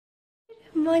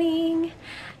Morning.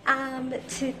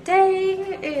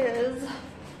 Today is,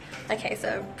 okay,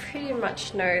 so pretty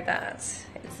much know that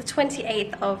it's the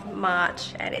 28th of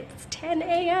March and it's 10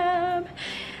 a.m.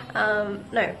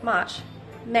 No,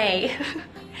 May.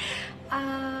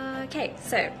 Okay,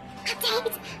 so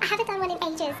update! I haven't done one in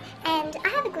ages, and I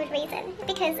have a good reason,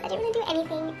 because I didn't want to do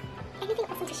anything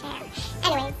awesome to share.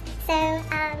 Anyways, so,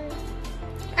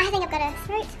 I think I've got a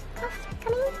throat cough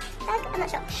coming, bug, I'm not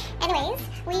sure. Anyways,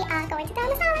 we are going to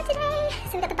Dharmasala today,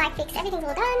 so we've got the bike fixed, everything's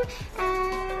all done.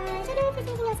 I don't know if there's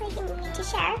anything else I need to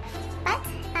share, but,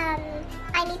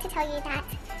 I need to tell you that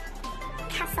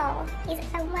Kassol is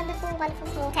a wonderful, wonderful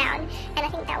small town, and I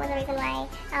think that was the reason why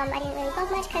I didn't really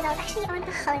vlog much, because I was actually on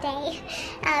a holiday.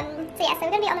 So yeah, so we're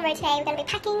going to be on the road today, we're going to be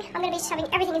packing, I'm going to be shoving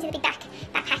everything into the big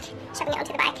backpack, shoving it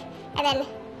onto the bike, and then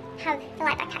have the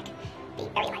light backpack be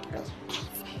very light for me.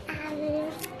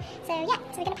 So yeah,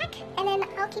 so we're going to pack, and then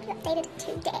I'll keep you updated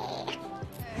today.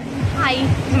 hi.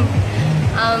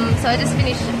 So I just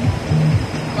finished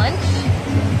lunch,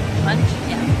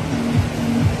 yeah.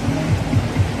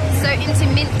 So into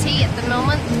mint tea at the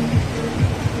moment.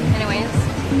 Anyways.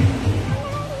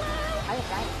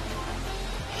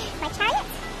 My chariot?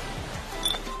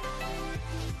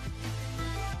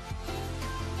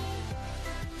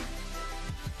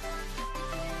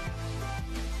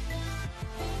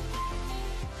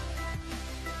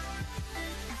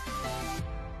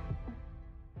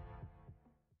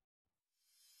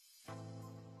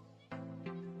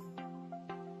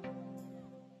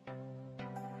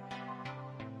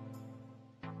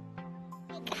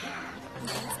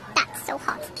 That's so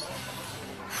hot.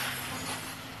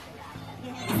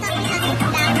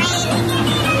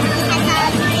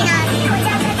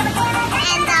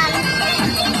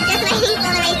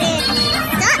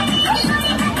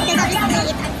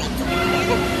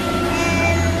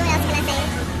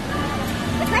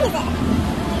 What time is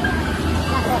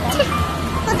it?